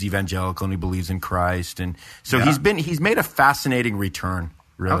 you know, he's evangelical and he believes in Christ. And so he's made a fascinating return,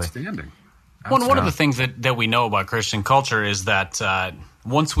 really. Outstanding. One of the things that we know about Christian culture is that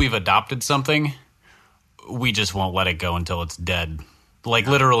once we've adopted something, we just won't let it go until it's dead, like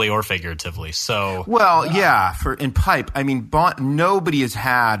literally or figuratively. So, well, in pipe, I mean, nobody has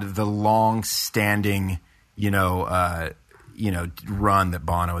had the long-standing, run that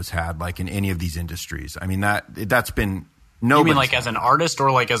Bono has had, like in any of these industries. I mean, that's been. You mean like as an artist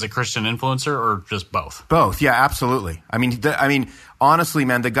or like as a Christian influencer or just both? Both, yeah, absolutely. I mean, honestly,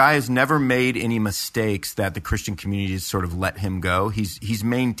 man, the guy has never made any mistakes that the Christian community has sort of let him go. He's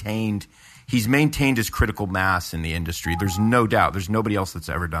maintained his critical mass in the industry. There's no doubt. There's nobody else that's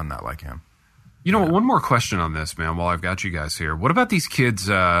ever done that like him. You know, one more question on this, man, while I've got you guys here. What about these kids,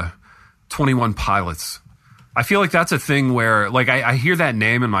 21 Pilots? I feel like that's a thing where, like, I hear that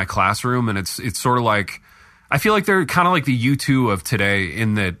name in my classroom, and it's sort of like, I feel like they're kind of like the U2 of today,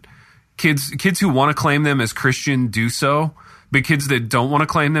 in that kids who want to claim them as Christian do so, but kids that don't want to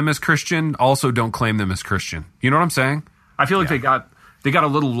claim them as Christian also don't claim them as Christian. You know what I'm saying? I feel like they got a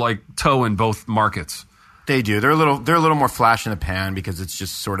little like toe in both markets. They do. They're a little more flash in the pan because it's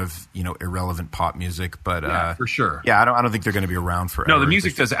just sort of, you know, irrelevant pop music. But for sure. Yeah, I don't think they're going to be around forever. No, the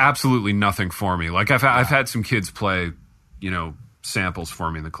music does absolutely nothing for me. Like I've had some kids play, you know, samples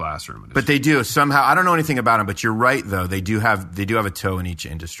for me in the classroom. But they do somehow. I don't know anything about them, but you're right though. They do have a toe in each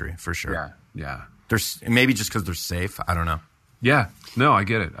industry for sure. Yeah. There's maybe just because they're safe. I don't know. Yeah. No, I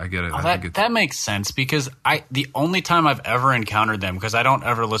get it. That makes sense because the only time I've ever encountered them, because I don't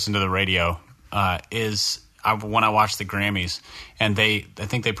ever listen to the radio, is when I watched the Grammys, and I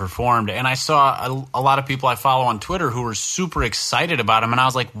think they performed, and I saw a lot of people I follow on Twitter who were super excited about them, and I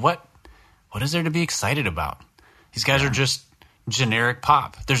was like, what is there to be excited about? These guys are just generic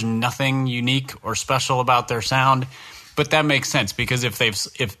pop. There's nothing unique or special about their sound, but that makes sense because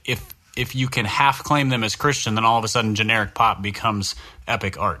if you can half claim them as Christian, then all of a sudden generic pop becomes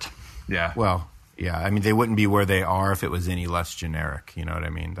epic art. Yeah. Well, yeah. I mean, they wouldn't be where they are if it was any less generic. You know what I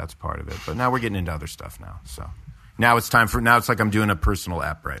mean? That's part of it. But now we're getting into other stuff now. So now it's like I'm doing a personal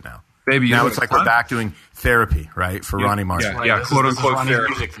ep right now. Baby, now it's like we're back doing therapy, right? For Ronnie Martin. Yeah, quote unquote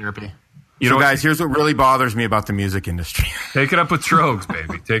music therapy. So guys, here's what really bothers me about the music industry. Take it up with Trogs,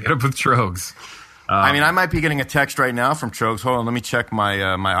 baby. Take it up with Trogs. I mean, I might be getting a text right now from Trogs. Hold on, let me check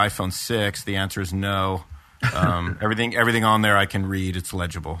my my iPhone 6. The answer is no. Everything on there I can read. It's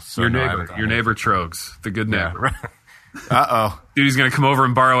legible. So your neighbor Trogs, the good neighbor. Uh-oh. Dude, he's going to come over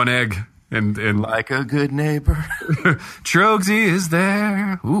and borrow an egg. And like a good neighbor. Trogsy is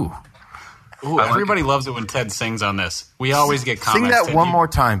there. Ooh, everybody loves it when Ted sings on this. We always get comments. Sing that one more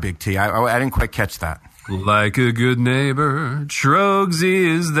time, Big T. I didn't quite catch that. Like a good neighbor,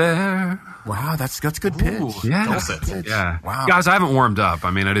 Trogsy is there. Wow, that's good pitch. Ooh, yeah. Yeah. Wow. Guys, I haven't warmed up.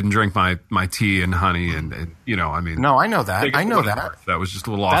 I mean, I didn't drink my tea and honey and you know, I mean. No, I know that. I know that. That was just a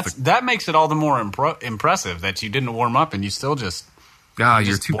little off. That makes it all the more impressive that you didn't warm up and you still just. God,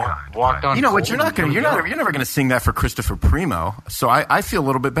 you're too kind. Walked on. You know what? You're never gonna sing that for Christopher Primo. So I feel a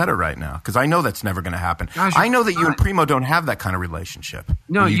little bit better right now because I know that's never gonna happen. Gosh, I know that you and Primo don't have that kind of relationship.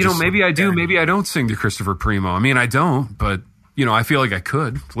 No, you know, maybe I do. Maybe I don't sing to Christopher Primo. I mean, I don't, but you know, I feel like I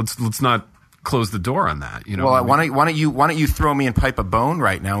could. Let's not close the door on that. You know. Well, why don't you throw me and Pipe a bone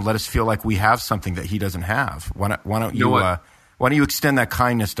right now and let us feel like we have something that he doesn't have? Why don't you? Why don't you extend that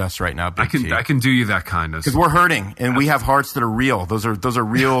kindness to us right now, Big T? I can do you that kindness because we're hurting and we have hearts that are real. Those are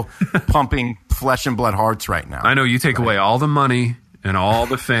real, pumping flesh and blood hearts right now. I know you take away all the money and all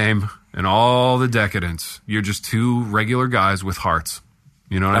the fame and all the decadence. You're just two regular guys with hearts.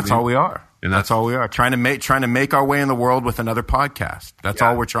 You know what I mean? That's all we are. And that's all we are. Trying to make our way in the world with another podcast. That's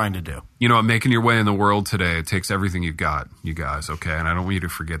all we're trying to do. You know what? Making your way in the world today, it takes everything you've got, you guys. Okay, and I don't want you to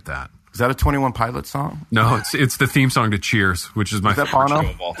forget that. Is that a 21 Pilots song? No, it's the theme song to Cheers, which is my favorite show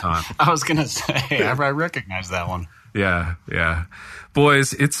of all time. I was gonna say I recognize that one. Yeah.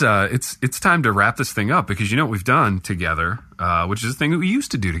 Boys, it's time to wrap this thing up because you know what we've done together, which is a thing that we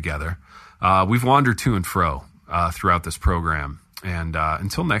used to do together. We've wandered to and fro throughout this program. And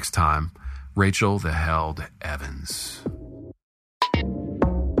until next time, Rachel the Held Evans.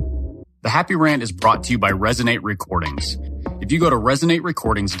 The Happy Rant is brought to you by Resonate Recordings. If you go to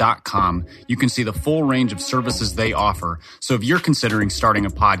resonaterecordings.com, you can see the full range of services they offer. So if you're considering starting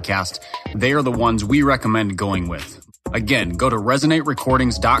a podcast, they are the ones we recommend going with. Again, go to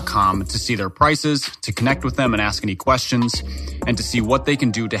resonaterecordings.com to see their prices, to connect with them and ask any questions, and to see what they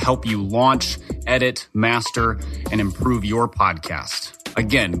can do to help you launch, edit, master, and improve your podcast.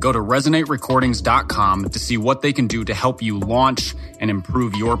 Again, go to resonaterecordings.com to see what they can do to help you launch and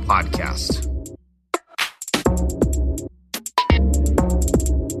improve your podcast.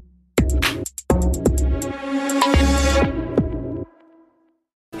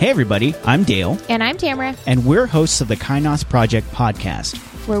 Hey everybody, I'm Dale. And I'm Tamara. And we're hosts of the Kainos Project podcast,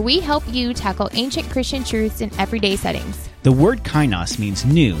 where we help you tackle ancient Christian truths in everyday settings. The word Kainos means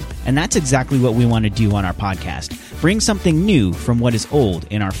new, and that's exactly what we want to do on our podcast. Bring something new from what is old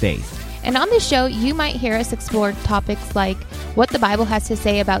in our faith. And on this show, you might hear us explore topics like what the Bible has to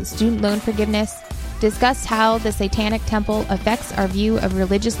say about student loan forgiveness, discuss how the Satanic Temple affects our view of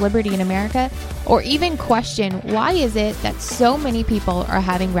religious liberty in America, or even question why is it that so many people are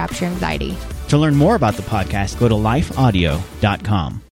having rapture anxiety. To learn more about the podcast, go to lifeaudio.com.